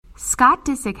Scott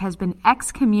Disick has been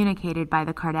excommunicated by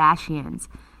the Kardashians.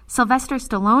 Sylvester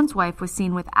Stallone's wife was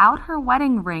seen without her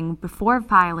wedding ring before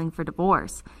filing for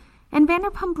divorce. And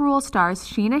Vanderpump Rules stars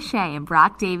Sheena Shea and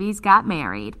Brock Davies got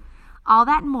married. All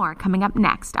that and more coming up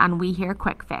next on We Hear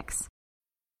Quick Fix.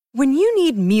 When you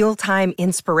need mealtime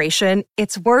inspiration,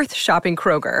 it's worth shopping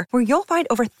Kroger, where you'll find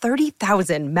over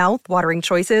 30,000 mouth-watering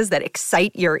choices that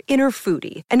excite your inner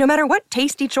foodie. And no matter what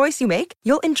tasty choice you make,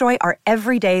 you'll enjoy our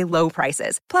everyday low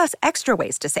prices, plus extra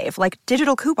ways to save, like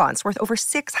digital coupons worth over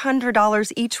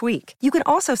 $600 each week. You can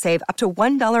also save up to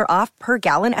 $1 off per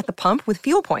gallon at the pump with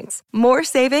fuel points. More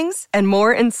savings and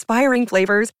more inspiring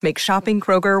flavors make shopping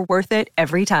Kroger worth it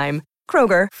every time.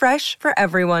 Kroger, fresh for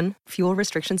everyone. Fuel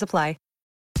restrictions apply.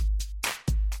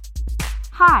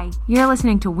 Hi, you're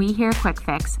listening to We Hear Quick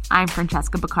Fix. I'm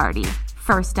Francesca Baccardi.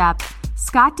 First up,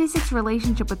 Scott Disick's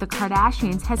relationship with the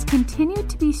Kardashians has continued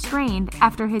to be strained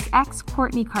after his ex,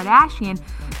 Kourtney Kardashian,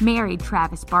 married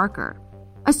Travis Barker.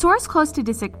 A source close to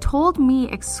Disick told me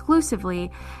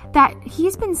exclusively that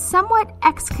he's been somewhat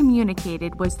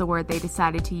excommunicated, was the word they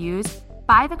decided to use,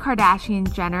 by the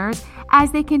Kardashian-Jenners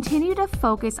as they continue to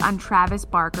focus on Travis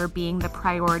Barker being the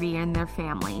priority in their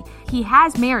family. He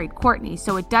has married Kourtney,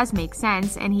 so it does make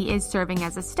sense, and he is serving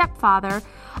as a stepfather.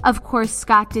 Of course,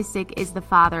 Scott Disick is the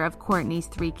father of Kourtney's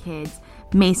 3 kids,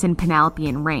 Mason, Penelope,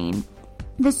 and Reign.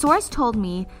 The source told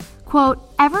me, quote,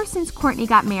 ever since Kourtney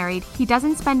got married, he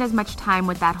doesn't spend as much time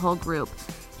with that whole group.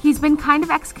 He's been kind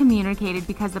of excommunicated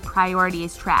because the priority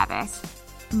is Travis.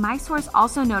 My source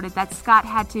also noted that Scott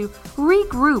had to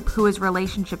regroup who his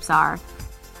relationships are.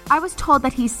 I was told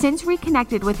that he's since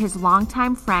reconnected with his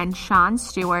longtime friend, Sean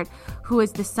Stewart, who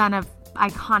is the son of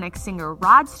iconic singer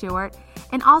Rod Stewart,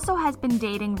 and also has been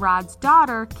dating Rod's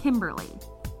daughter, Kimberly.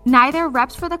 Neither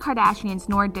reps for the Kardashians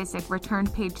nor Disick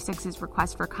returned Page Six's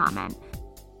request for comment.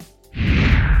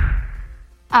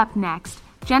 Up next,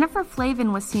 Jennifer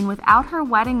Flavin was seen without her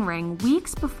wedding ring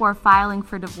weeks before filing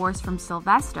for divorce from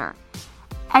Sylvester.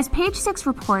 As Page Six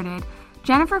reported,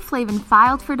 Jennifer Flavin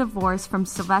filed for divorce from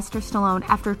Sylvester Stallone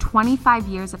after 25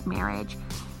 years of marriage.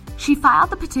 She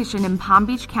filed the petition in Palm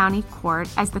Beach County Court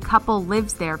as the couple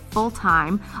lives there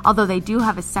full-time, although they do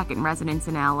have a second residence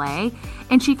in LA,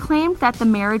 and she claimed that the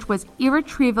marriage was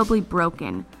irretrievably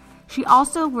broken. She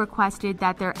also requested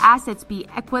that their assets be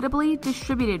equitably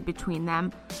distributed between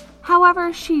them.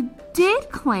 However, she did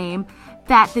claim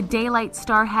that the Daylight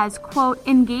star has, quote,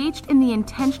 engaged in the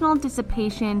intentional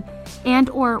dissipation and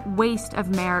or waste of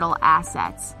marital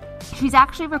assets. She's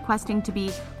actually requesting to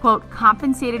be, quote,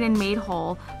 compensated and made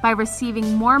whole by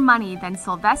receiving more money than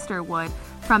Sylvester would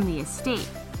from the estate.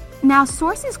 Now,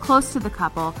 sources close to the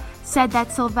couple said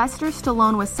that Sylvester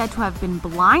Stallone was said to have been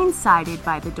blindsided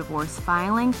by the divorce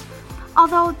filing,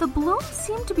 although the bloom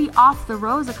seemed to be off the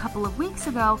rose a couple of weeks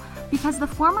ago because the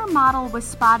former model was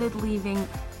spotted leaving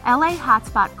LA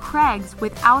hotspot Craig's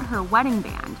without her wedding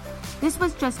band. This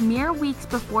was just mere weeks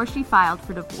before she filed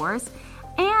for divorce,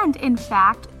 and in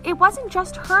fact, it wasn't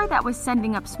just her that was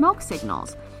sending up smoke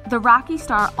signals. The Rocky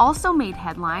star also made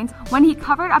headlines when he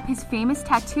covered up his famous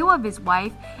tattoo of his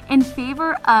wife in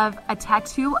favor of a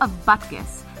tattoo of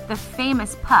Butkus, the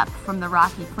famous pup from the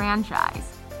Rocky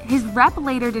franchise. His rep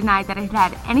later denied that it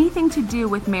had anything to do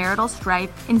with marital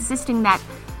strife, insisting that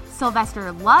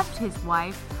Sylvester loved his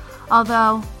wife,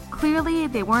 although clearly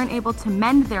they weren't able to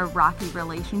mend their rocky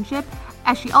relationship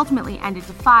as she ultimately ended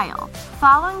to file.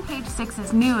 Following Page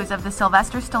Six's news of the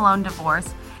Sylvester Stallone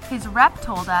divorce, his rep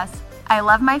told us, I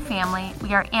love my family.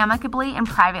 We are amicably and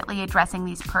privately addressing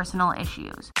these personal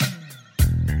issues.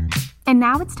 And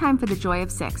now it's time for the Joy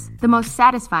of Six, the most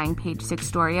satisfying Page Six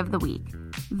story of the week.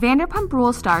 Vanderpump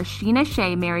Rules star Sheena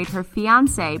Shea married her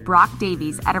fiancé, Brock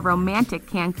Davies, at a romantic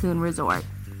Cancun resort.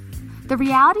 The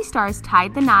reality stars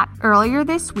tied the knot earlier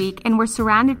this week and were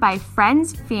surrounded by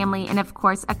friends, family, and of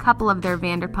course a couple of their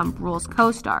Vanderpump Rules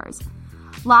co-stars.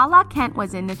 Lala Kent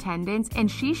was in attendance and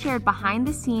she shared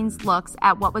behind-the-scenes looks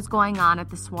at what was going on at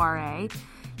the soiree.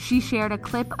 She shared a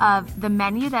clip of the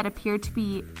menu that appeared to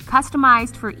be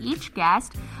customized for each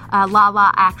guest.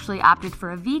 Lala actually opted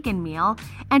for a vegan meal.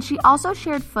 And she also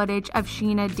shared footage of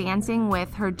Sheena dancing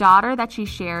with her daughter that she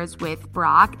shares with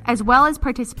Brock, as well as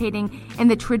participating in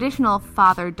the traditional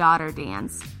father-daughter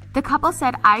dance. The couple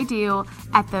said "I do"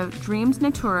 at the Dreams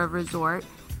Natura Resort.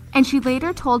 And she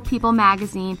later told People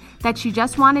magazine that she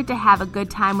just wanted to have a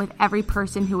good time with every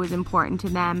person who was important to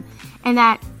them, and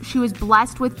that she was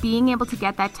blessed with being able to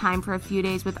get that time for a few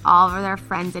days with all of their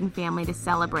friends and family to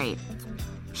celebrate.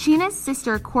 Sheena's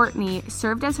sister, Courtney,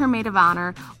 served as her maid of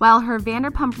honor, while her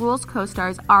Vanderpump Rules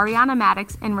co-stars Ariana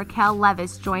Madix and Raquel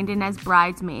Leviss joined in as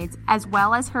bridesmaids, as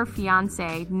well as her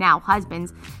fiancé, now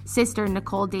husband's, sister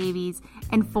Nicole Davies,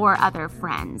 and 4 other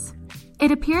friends.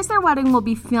 It appears their wedding will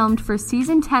be filmed for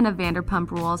season 10 of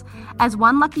Vanderpump Rules, as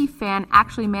one lucky fan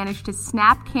actually managed to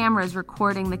snap cameras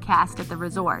recording the cast at the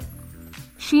resort.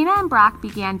 Sheena and Brock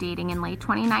began dating in late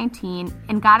 2019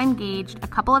 and got engaged a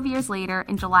couple of years later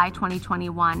in July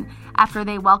 2021 after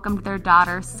they welcomed their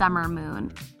daughter, Summer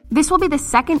Moon. This will be the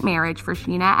second marriage for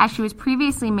Sheena, as she was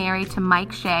previously married to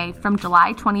Mike Shea from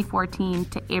July 2014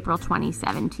 to April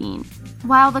 2017.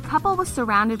 While the couple was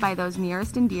surrounded by those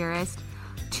nearest and dearest,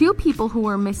 2 people who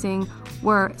were missing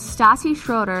were Stassi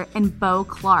Schroeder and Beau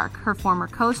Clark, her former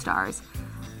co-stars.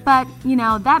 But,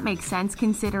 that makes sense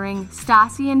considering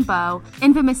Stassi and Beau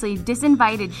infamously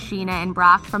disinvited Sheena and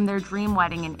Brock from their dream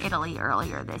wedding in Italy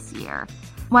earlier this year.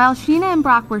 While Sheena and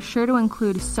Brock were sure to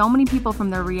include so many people from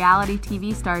their reality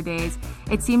TV star days,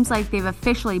 it seems like they've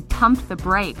officially pumped the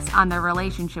brakes on their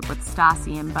relationship with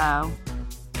Stassi and Beau.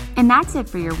 And that's it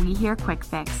for your We Hear Quick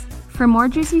Fix. For more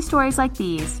juicy stories like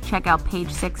these, check out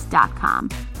page6.com.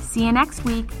 See you next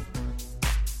week.